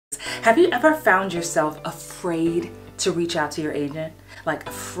Have you ever found yourself afraid to reach out to your agent? Like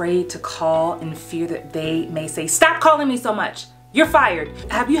afraid to call in fear that they may say, "Stop calling me so much, you're fired."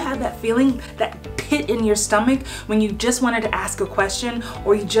 Have you had that feeling, that pit in your stomach when you just wanted to ask a question,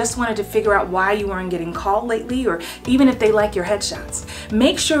 or you just wanted to figure out why you weren't getting called lately, or even if they like your headshots?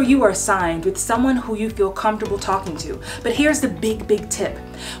 Make sure you are signed with someone who you feel comfortable talking to. But here's the big tip.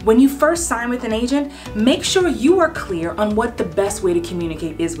 When you first sign with an agent, make sure you are clear on what the best way to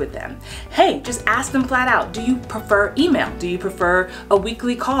communicate is with them. Hey, just ask them flat out, do you prefer email? Do you prefer a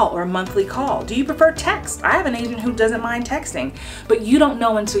weekly call or a monthly call? Do you prefer text? I have an agent who doesn't mind texting, but you don't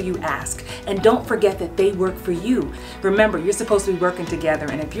know until you ask. And don't forget that they work for you. Remember, you're supposed to be working together,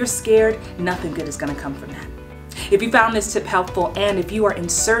 and if you're scared, nothing good is going to come from that. If you found this tip helpful, and if you are in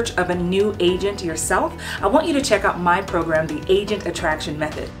search of a new agent yourself, I want you to check out my program, the Agent Attraction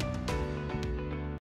Method.